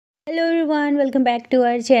Hello everyone, welcome back to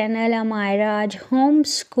our channel Amayra आज home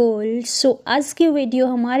school. सो आज की वीडियो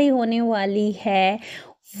हमारी होने वाली है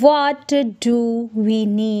what do we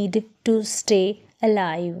need to stay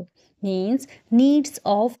alive, means needs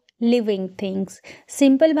of living things.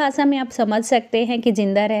 Simple भाषा में आप समझ सकते हैं कि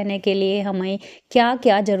ज़िंदा रहने के लिए हमें क्या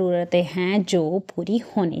क्या ज़रूरतें हैं जो पूरी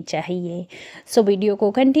होनी चाहिए। सो वीडियो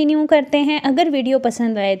को कंटिन्यू करते हैं। अगर वीडियो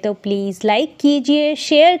पसंद आए तो प्लीज़ लाइक कीजिए,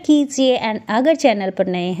 शेयर कीजिए एंड अगर चैनल पर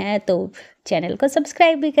नए हैं तो चैनल को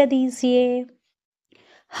सब्सक्राइब भी कर दीजिए।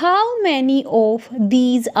 How many of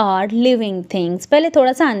these are living things, पहले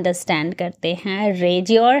थोड़ा सा अंडरस्टैंड करते हैं।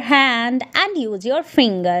 Raise your hand and use your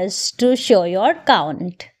fingers to show your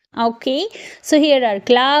count. Okay, so here are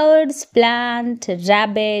clouds, plant,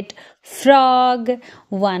 rabbit, frog,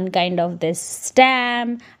 one kind of this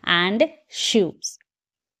stamp and shoes.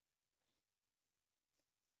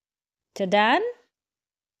 So done?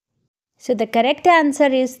 So the correct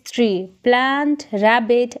answer is 3, plant,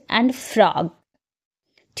 rabbit and frog.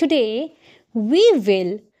 Today we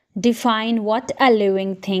will define what a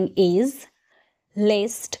living thing is,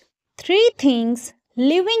 list 3 things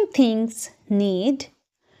living things need,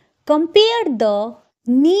 compare the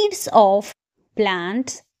needs of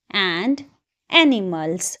plants and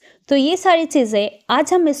animals. तो ये सारी चीज़ें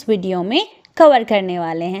आज हम इस video में cover करने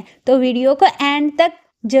वाले हैं, तो वीडियो को एंड तक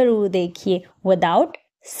जरूर देखिए विदाउट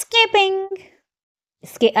स्किपिंग।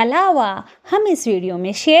 इसके अलावा हम इस वीडियो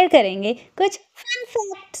में शेयर करेंगे कुछ fun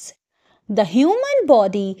facts. The human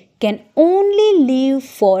body can only live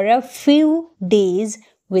for a few days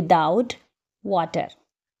without water,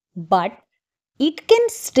 but it can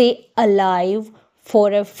stay alive for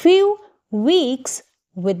a few weeks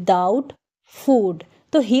without food.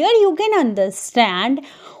 So here you can understand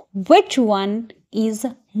which one is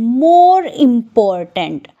more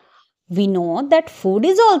important. We know that food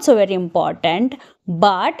is also very important,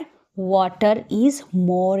 but water is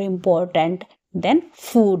more important than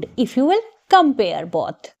food if you will compare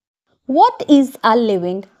both. What is a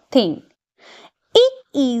living thing?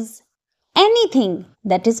 It is anything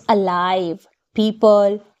that is alive.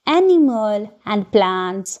 People, animal and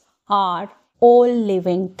plants are all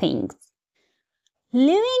living things.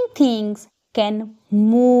 Living things can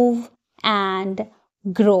move and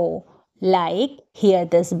grow. Like here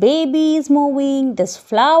this baby is moving, this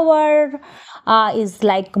flower is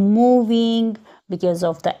like moving because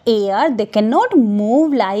of the air. They cannot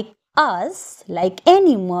move like us, like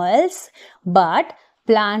animals, but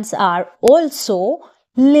plants are also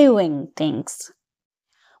living things.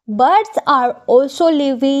 Birds are also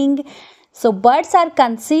living. So birds are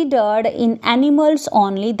considered in animals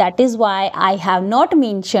only. That is why I have not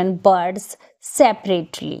mentioned birds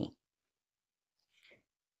separately.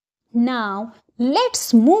 Now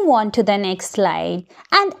let's move on to the next slide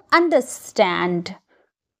and understand.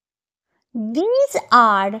 These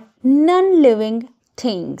are non-living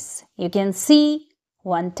things. You can see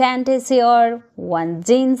one tent is here, one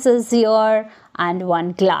jeans is here, and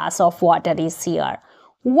one glass of water is here.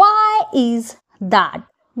 Why is that?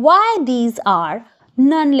 Why these are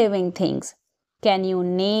non-living things? Can you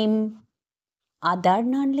name other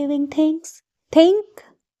non-living things? Think.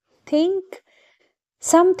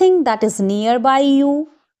 Something that is nearby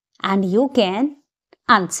you and you can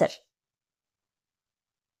answer.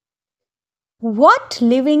 What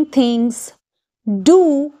living things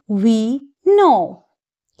do we know?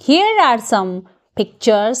 Here are some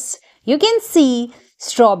pictures. You can see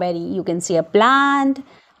strawberry, you can see a plant,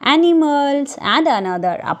 animals and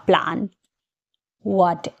another a plant.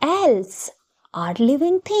 What else are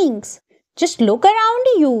living things? Just look around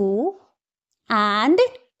you and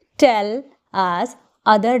tell us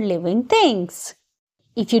other living things.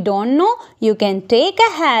 If you don't know, you can take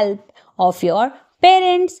a help of your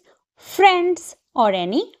parents, friends or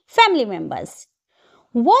any family members.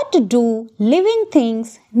 What do living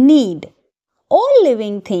things need? All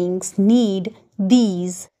living things need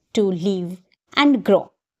these to live and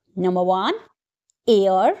grow. Number 1,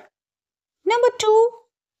 air. Number 2,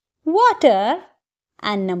 water.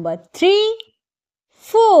 And number 3,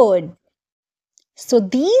 food. So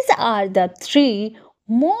these are the 3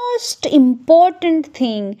 most important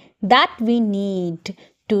things that we need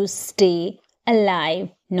to stay alive.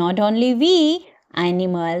 Not only we,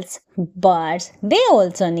 animals, birds, they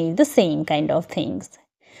also need the same kind of things.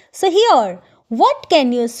 So here, what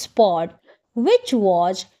can you spot which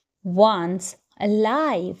was once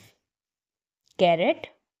alive? Carrot,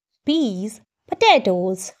 peas,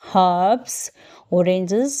 potatoes, herbs,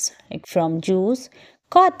 oranges like from juice,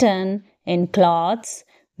 cotton in cloths,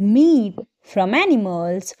 meat from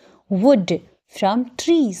animals, wood from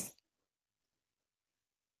trees.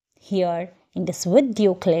 Here in this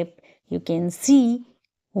video clip, you can see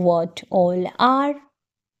what all are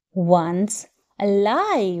once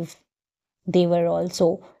alive. They were also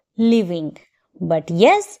living. But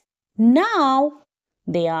yes, now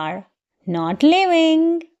they are not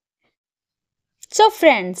living. So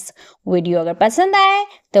friends, video अगर पसंद आए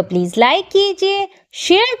तो please like कीजिए,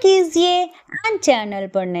 share कीजिए and channel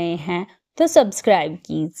पर नए हैं तो सब्सक्राइब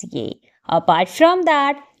कीजिए. Apart from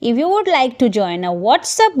that, if you would like to join a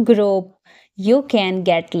WhatsApp group, you can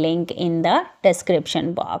get link in the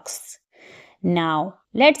description box. Now,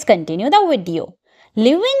 let's continue the video.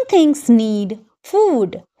 Living things need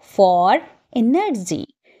food for energy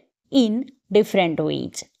in different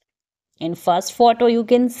ways. In first photo, you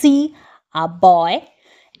can see a boy.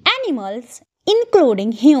 Animals,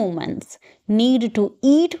 including humans, need to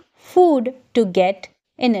eat food to get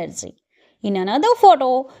energy. In another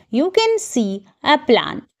photo, you can see a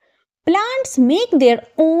plant. Plants make their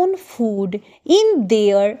own food in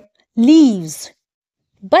their leaves,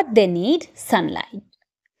 but they need sunlight.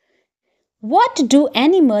 What do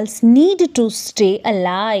animals need to stay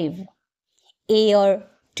alive? Air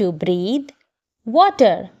to breathe,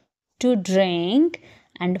 water to drink,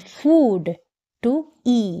 and food to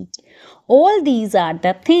eat. All these are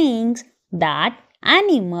the things that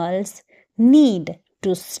animals need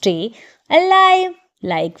to stay alive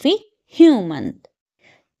like we humans.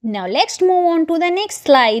 Now let's move on to the next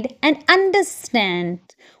slide and understand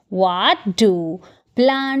what do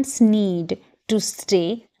plants need to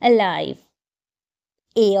stay alive.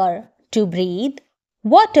 Air to breathe,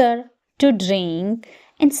 water to drink,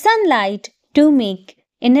 and sunlight to make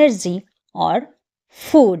energy or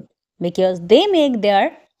food because they make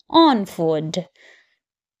their own food.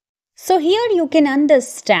 So here you can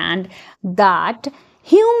understand that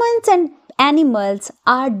humans and animals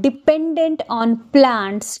are dependent on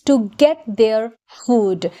plants to get their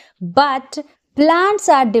food, but plants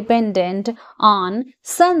are dependent on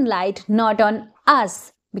sunlight, not on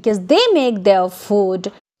us, because they make their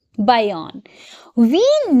food by on. We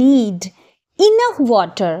need enough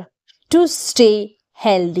water to stay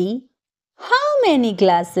healthy. How many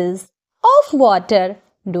glasses of water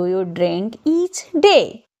do you drink each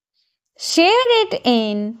day? Share it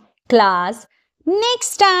in class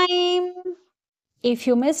next time. If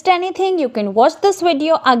you missed anything, you can watch this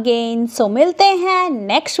video again. So मिलते हैं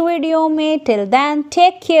next video में. Till then,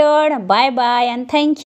 take care. Bye bye and thank you.